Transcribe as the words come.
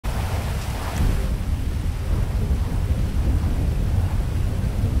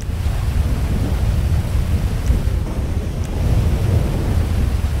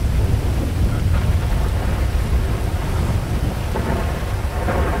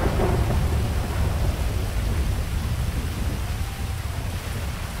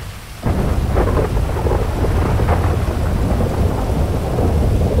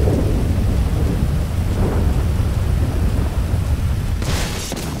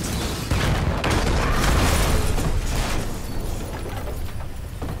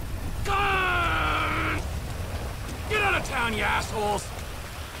assholes!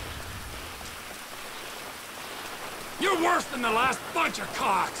 You're worse than the last bunch of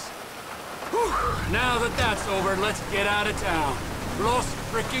cocks! Whew. Now that that's over, let's get out of town. Los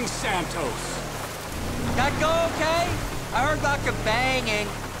fricking Santos. That go okay? I heard lots of banging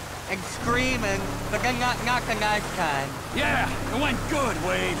and screaming, but then not the nice kind. Yeah, it went good,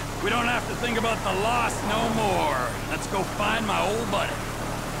 Wade. We don't have to think about the loss no more. Let's go find my old buddy.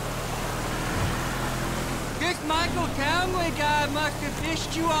 This Michael Townley guy must have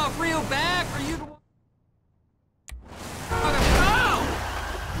pissed you off real bad for you to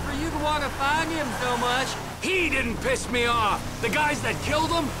want to find him so much. He didn't piss me off. The guys that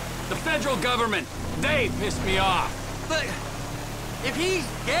killed him, the federal government, they pissed me off. But if he's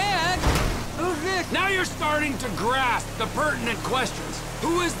dead, who's this? Now you're starting to grasp the pertinent questions.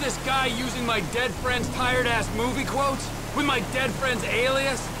 Who is this guy using my dead friend's tired-ass movie quotes? With my dead friend's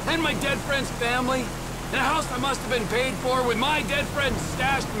alias? And my dead friend's family? In a house I must have been paid for with my dead friend's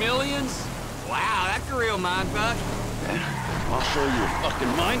stashed millions? Wow, that's a real mindfuck. I'll show you a fucking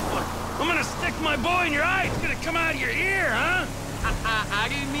mindfuck. I'm gonna stick my boy in your eye. It's gonna come out of your ear, huh? I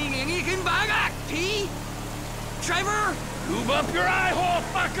didn't mean anything by that, T. Trevor? Lube up your eye hole,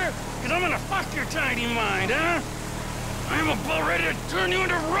 fucker, because I'm gonna fuck your tiny mind, huh? I'm about ready to turn you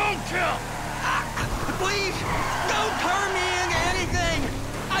into roadkill. Please, don't turn me into anything.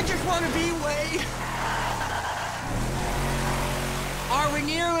 I just want to be Wade. Are we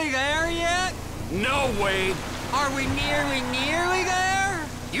nearly there yet? No, Wade. Are we nearly there?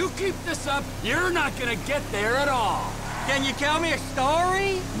 You keep this up, you're not gonna get there at all. Can you tell me a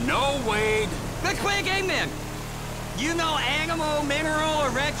story? No, Wade. Let's play a game then. You know animal, mineral, or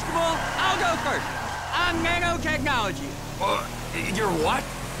vegetable? I'll go first. I'm nanotechnology. You're what?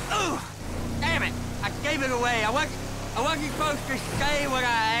 Ugh! Damn it! I gave it away. I wasn't supposed to say what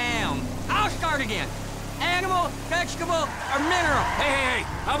I am. I'll start again. Animal, vegetable, or mineral? Hey,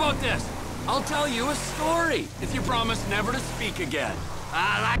 how about this? I'll tell you a story if you promise never to speak again.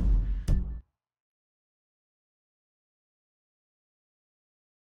 I like...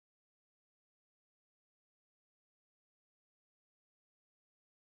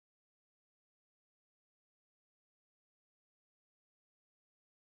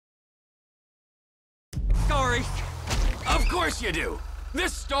 stories. Of course you do.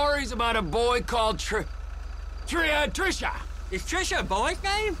 This story's about a boy called Trisha. Is Trisha a boy's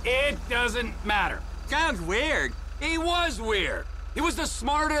name? It doesn't matter. Sounds weird. He was weird. He was the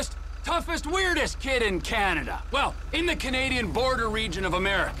smartest, toughest, weirdest kid in Canada. Well, in the Canadian border region of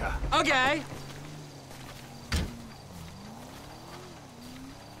America. Okay.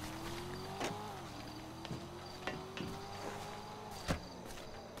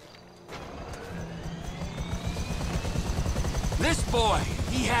 This boy,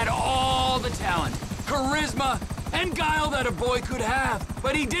 he had all the talent, charisma, and guile that a boy could have,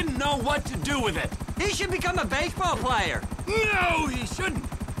 but he didn't know what to do with it. He should become a baseball player. No, he shouldn't,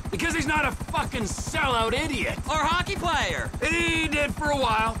 because he's not a fucking sellout idiot. Or hockey player. He did for a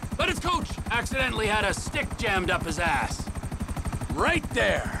while, but his coach accidentally had a stick jammed up his ass. Right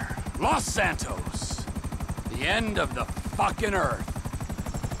there, Los Santos. The end of the fucking earth.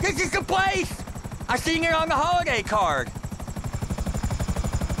 This is the place! I seen it on the holiday card.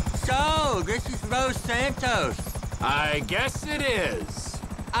 So, this is Los Santos. I guess it is.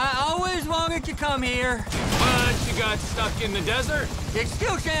 I always wanted to come here. But you got stuck in the desert? It's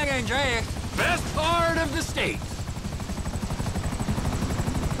still San Andreas. Best part of the state.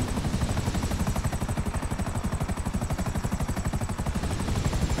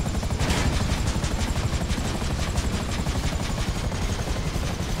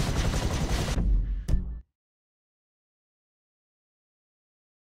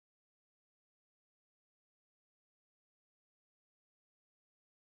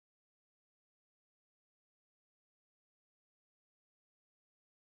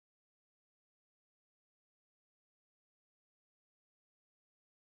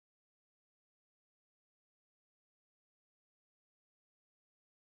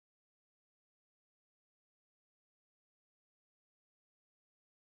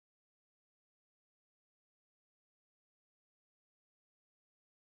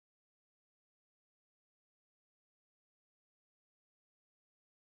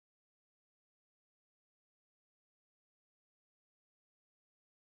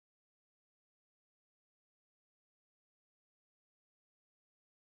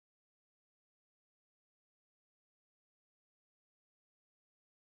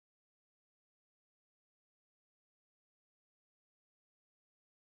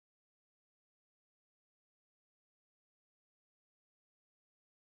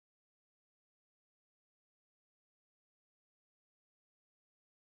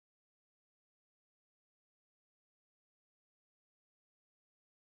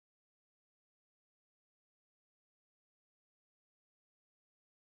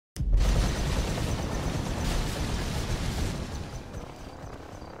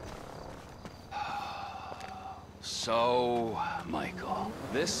 So, Michael,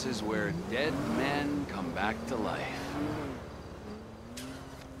 this is where dead men come back to life.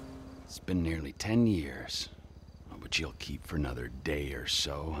 It's been nearly 10 years, but you'll keep for another day or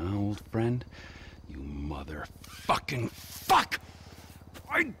so, huh, old friend? You motherfucking fuck!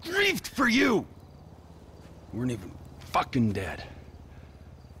 I grieved for you! You weren't even fucking dead.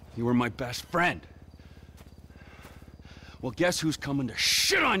 You were my best friend. Well, guess who's coming to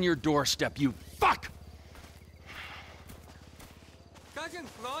shit on your doorstep, you fuck! Cousin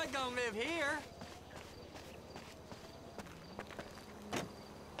Floyd don't live here.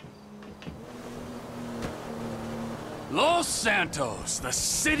 Los Santos, the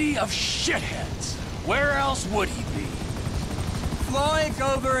city of shitheads. Where else would he be? Floyd's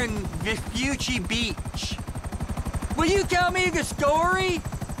over in Vespucci Beach. Will you tell me the story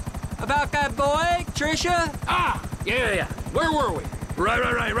about that boy, Trisha? Ah, yeah. Where were we?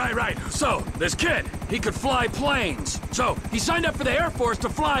 Right. So, this kid, he could fly planes. So, he signed up for the Air Force to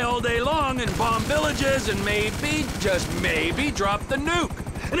fly all day long and bomb villages and maybe, just maybe, drop the nuke.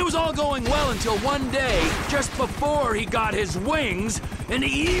 And it was all going well until one day, just before he got his wings, an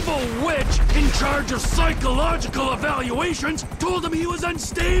evil witch in charge of psychological evaluations told him he was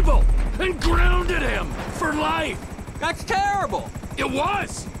unstable and grounded him for life. That's terrible. It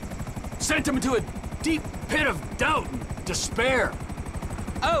was. Sent him into a deep pit of doubt and despair.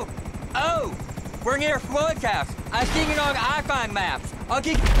 Oh, we're near Floyd's house. I've seen it on iPhone maps.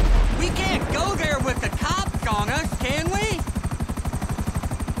 We can't go there with the cops on us, can we?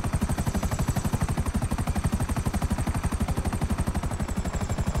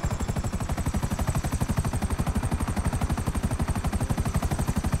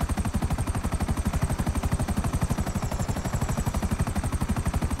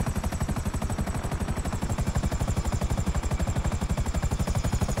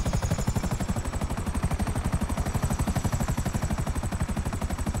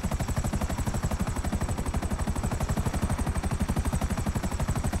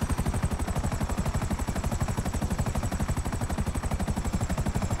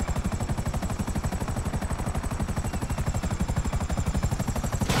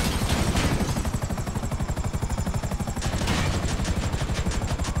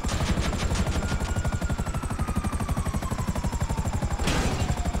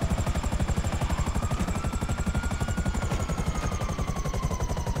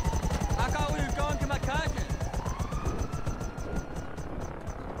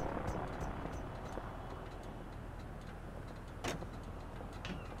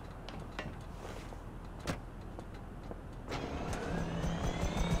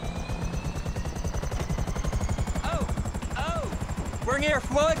 We're near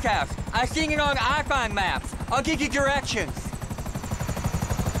Floyd's house. I've seen it on iPhone maps. I'll give you directions.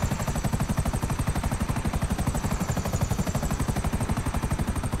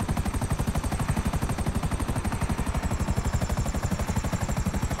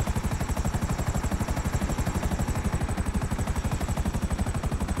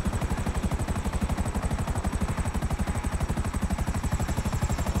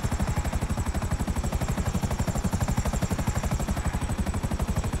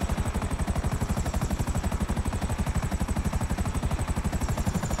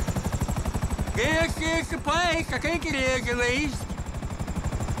 This is the place. I think it is, at least.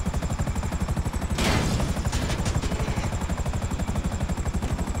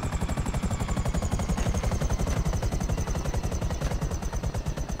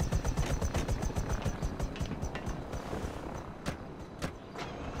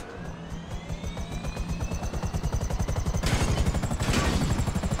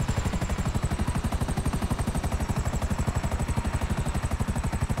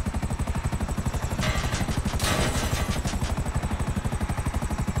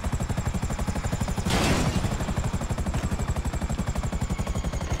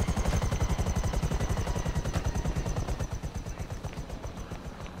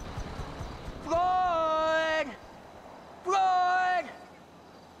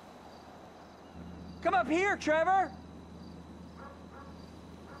 Come up here, Trevor!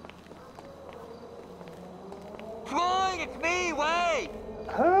 Floyd, it's me, Wade!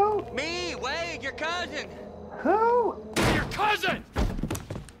 Who? Me, Wade, your cousin! Who? Your cousin!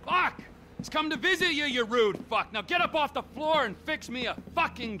 Fuck! He's come to visit you, you rude fuck. Now get up off the floor and fix me a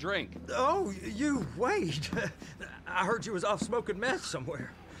fucking drink. Oh, you, Wade. I heard you was off smoking meth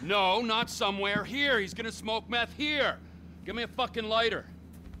somewhere. No, not somewhere. Here. He's gonna smoke meth here. Give me a fucking lighter.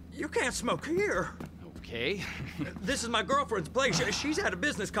 You can't smoke here. Okay. This is my girlfriend's place. She's at a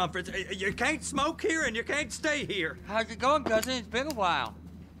business conference. You can't smoke here and you can't stay here. How's it going, cousin? It's been a while.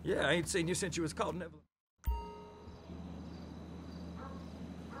 Yeah, I ain't seen you since you was called Neville.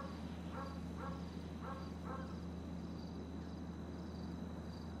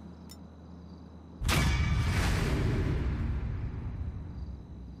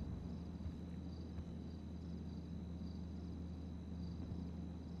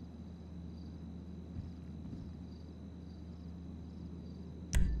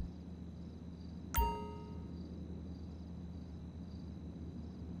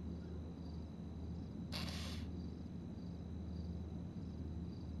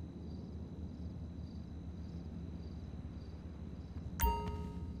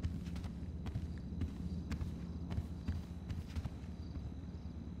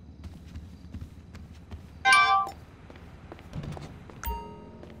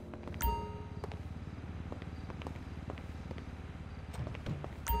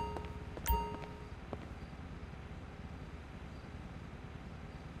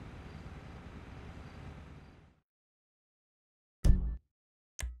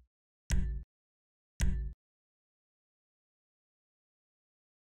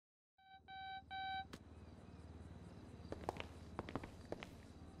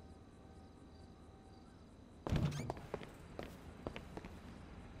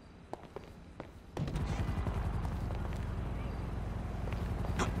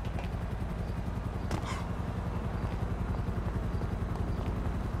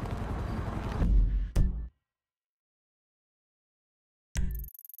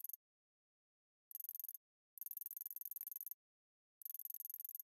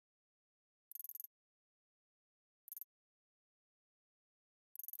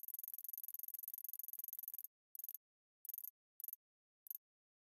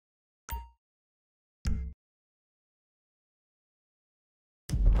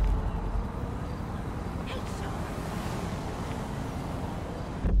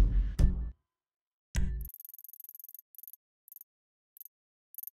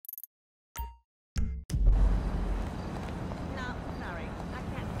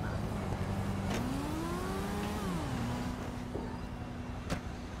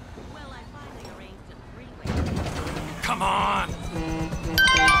 Come on!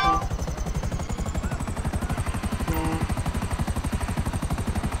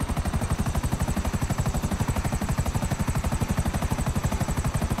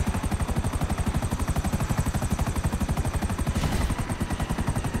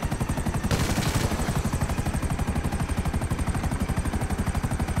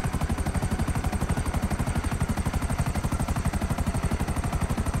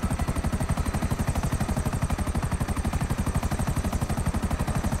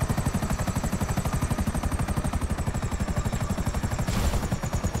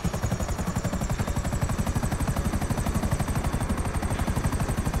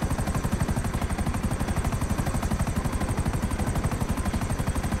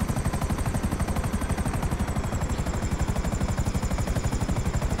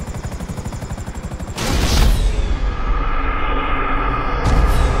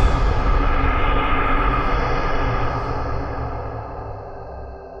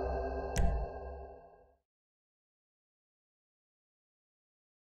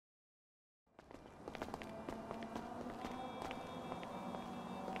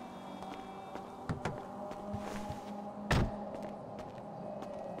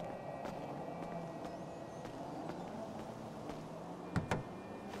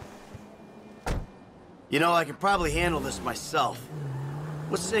 You know, I can probably handle this myself.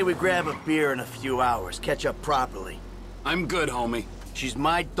 Let's say we grab a beer in a few hours, catch up properly. I'm good, homie. She's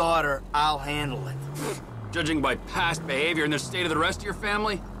my daughter, I'll handle it. Judging by past behavior and the state of the rest of your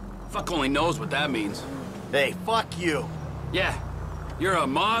family, fuck only knows what that means. Hey, fuck you. Yeah, you're a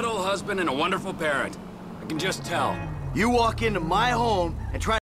model husband and a wonderful parent. I can just tell. You walk into my home and try